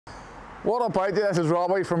What up, out there? This is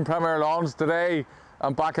Robbie from Premier Lawns. Today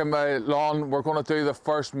I'm back in my lawn. We're going to do the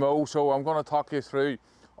first mow, so I'm going to talk you through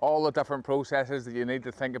all the different processes that you need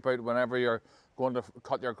to think about whenever you're going to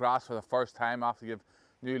cut your grass for the first time after you've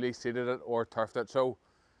newly seeded it or turfed it. So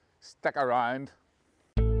stick around.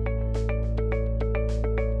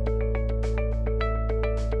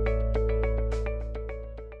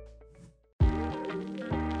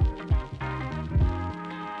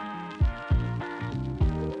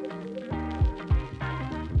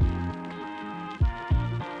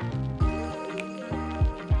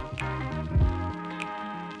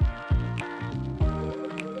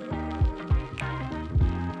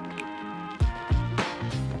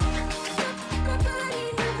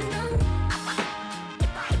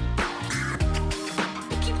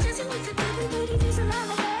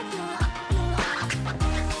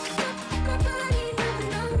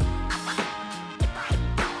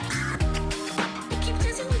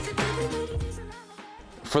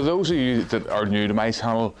 For those of you that are new to my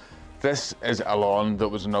channel, this is a lawn that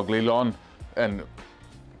was an ugly lawn and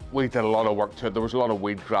we did a lot of work to it. There was a lot of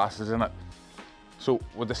weed grasses in it. So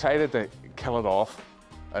we decided to kill it off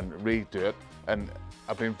and redo it, and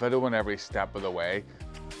I've been videoing every step of the way.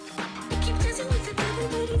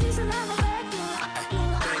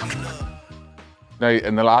 Now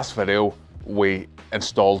in the last video we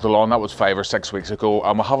installed the lawn, that was 5 or 6 weeks ago,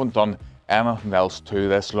 and we haven't done anything else to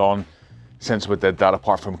this lawn since we did that,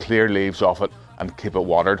 apart from clear leaves off it and keep it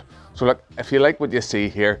watered. So look, if you like what you see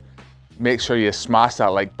here, make sure you smash that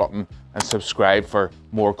like button and subscribe for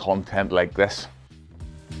more content like this.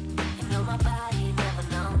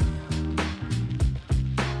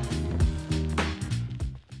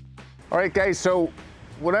 Alright guys, so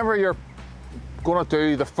whenever you're going to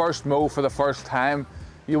do the first mow for the first time,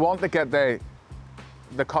 you want to get the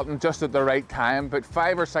cutting just at the right time. But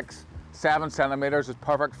 5 or 6, 7 centimeters is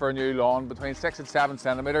perfect for a new lawn, between 6 and 7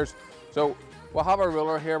 centimeters. So we'll have a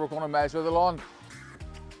ruler here, we're going to measure the lawn.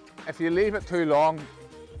 If you leave it too long,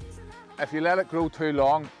 if you let it grow too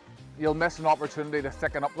long, you'll miss an opportunity to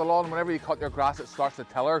thicken up the lawn. Whenever you cut your grass, it starts to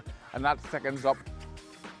tiller and that thickens up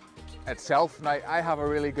itself. Now I have a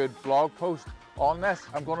really good blog post on this.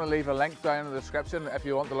 I'm going to leave a link down in the description if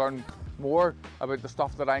you want to learn more about the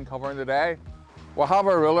stuff that I'm covering today. We'll have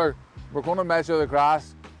a ruler, we're going to measure the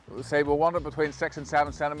grass. Say we want it between 6 and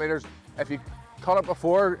 7 centimeters. If you cut it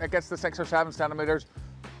before it gets to 6 or 7 centimeters,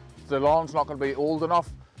 the lawn's not going to be old enough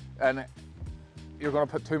and you're going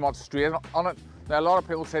to put too much strain on it. Now a lot of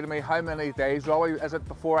people say to me, how many days, Robbie, is it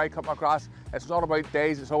before I cut my grass? It's not about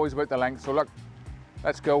days, it's always about the length. So look,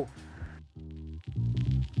 let's go.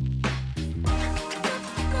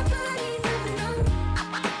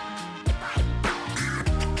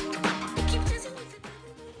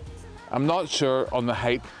 I'm not sure on the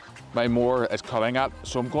height my mower is cutting at,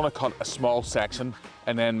 so I'm going to cut a small section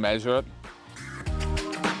and then measure it.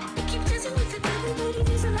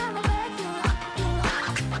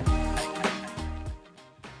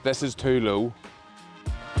 This is too low.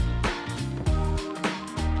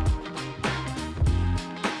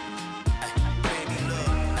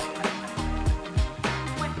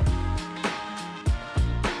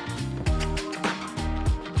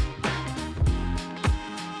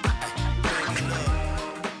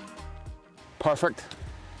 Perfect.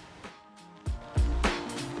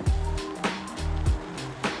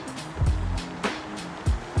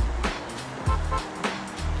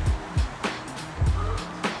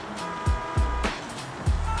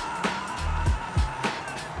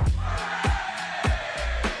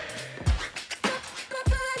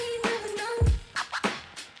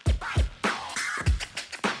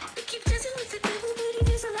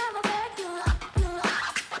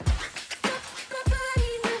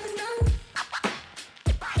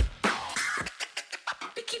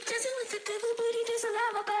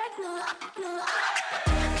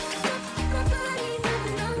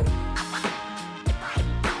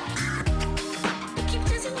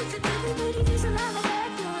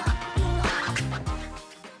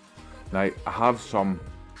 Now, I have some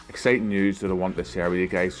exciting news that I want to share with you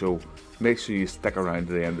guys, so make sure you stick around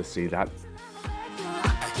to the end to see that.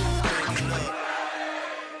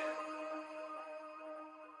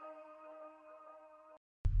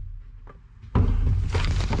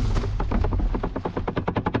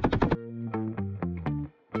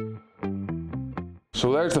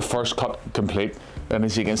 So there's the first cut complete, and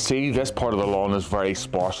as you can see, this part of the lawn is very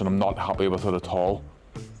sparse and I'm not happy with it at all.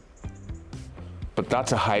 But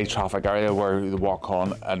that's a high traffic area where you walk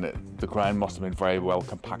on, and the ground must have been very well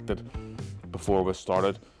compacted before we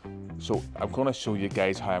started. So I'm going to show you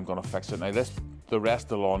guys how I'm going to fix it. Now the rest of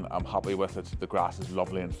the lawn I'm happy with it. The grass is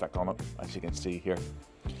lovely and thick on it, as you can see here.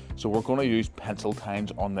 So we're going to use pencil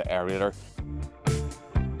tines on the aerator.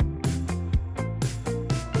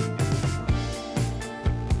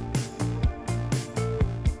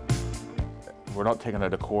 We're not taking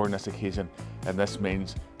out a core on this occasion, and this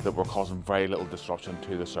means that we're causing very little disruption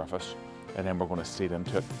to the surface, and then we're going to seed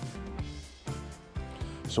into it.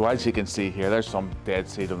 So as you can see here, there's some dead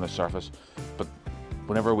seed on the surface, but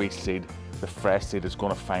whenever we seed, the fresh seed is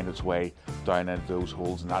going to find its way down into those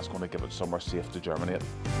holes, and that's going to give it somewhere safe to germinate.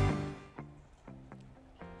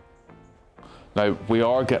 Now, we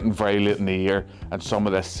are getting very late in the year, and some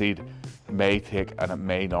of this seed may take and it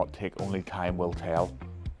may not take, only time will tell.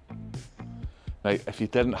 Now, if you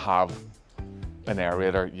didn't have an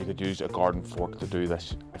aerator, you could use a garden fork to do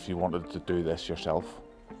this if you wanted to do this yourself.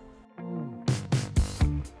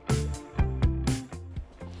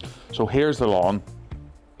 So here's the lawn,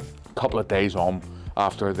 a couple of days on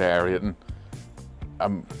after the aerating.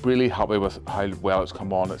 I'm really happy with how well it's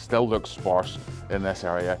come on. It still looks sparse in this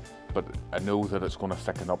area, but I know that it's going to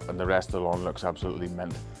thicken up and the rest of the lawn looks absolutely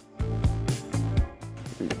mint.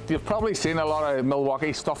 You've probably seen a lot of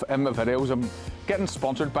Milwaukee stuff in my videos. I'm getting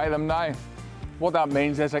sponsored by them now. What that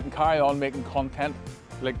means is I can carry on making content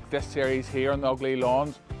like this series here on the Ugly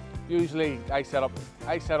Lawns. Usually I set up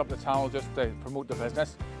the channel just to promote the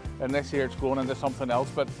business, and this year it's grown into something else,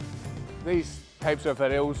 but these types of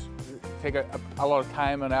videos take a lot of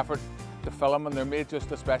time and effort to film, and they're made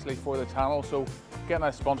just especially for the channel, so getting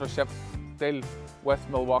a sponsorship deal with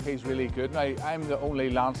Milwaukee is really good. Now, I'm the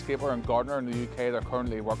only landscaper and gardener in the UK they're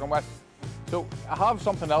currently working with. So I have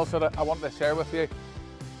something else that I want to share with you.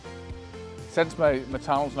 Since my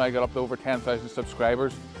channel's now got up to over 10,000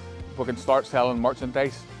 subscribers, we can start selling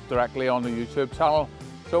merchandise directly on the YouTube channel.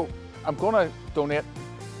 So I'm going to donate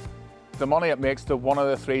the money it makes to one of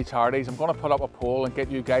the 3 charities. I'm going to put up a poll and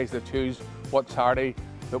get you guys to choose what charity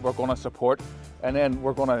that we're going to support, and then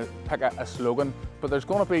we're going to pick a slogan. But there's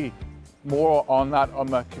going to be more on that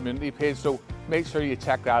on my community page, so make sure you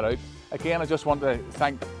check that out. Again, I just want to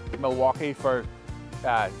thank Milwaukee for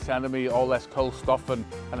sending me all this cool stuff and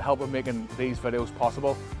helping making these videos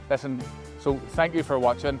possible. Listen, so thank you for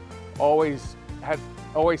watching. Always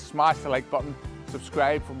smash the like button,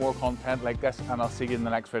 subscribe for more content like this, and I'll see you in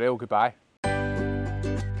the next video. Goodbye.